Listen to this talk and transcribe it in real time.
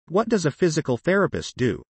What does a physical therapist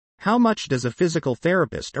do? How much does a physical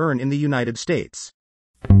therapist earn in the United States?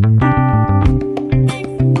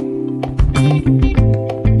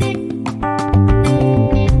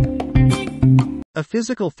 A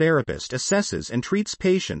physical therapist assesses and treats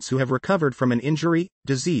patients who have recovered from an injury,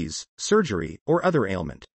 disease, surgery, or other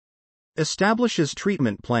ailment. Establishes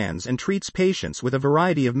treatment plans and treats patients with a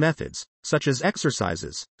variety of methods, such as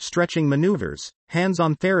exercises, stretching maneuvers,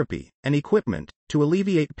 hands-on therapy, and equipment, to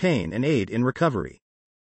alleviate pain and aid in recovery.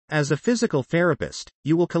 As a physical therapist,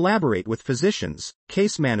 you will collaborate with physicians,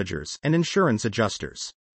 case managers, and insurance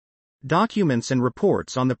adjusters. Documents and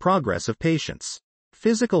reports on the progress of patients.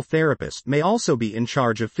 Physical therapist may also be in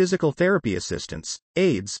charge of physical therapy assistants,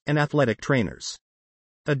 aides, and athletic trainers.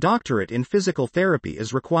 A doctorate in physical therapy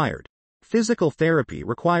is required. Physical therapy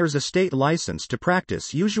requires a state license to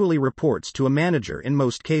practice, usually reports to a manager in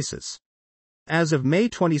most cases. As of May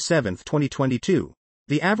 27, 2022,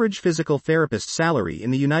 the average physical therapist salary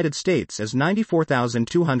in the United States is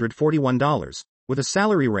 $94,241, with a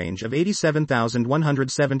salary range of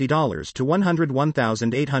 $87,170 to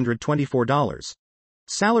 $101,824.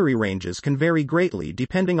 Salary ranges can vary greatly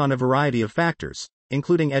depending on a variety of factors,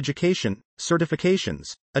 including education,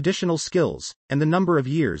 certifications, additional skills, and the number of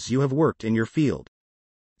years you have worked in your field.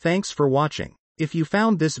 Thanks for watching. If you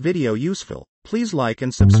found this video useful, please like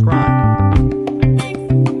and subscribe.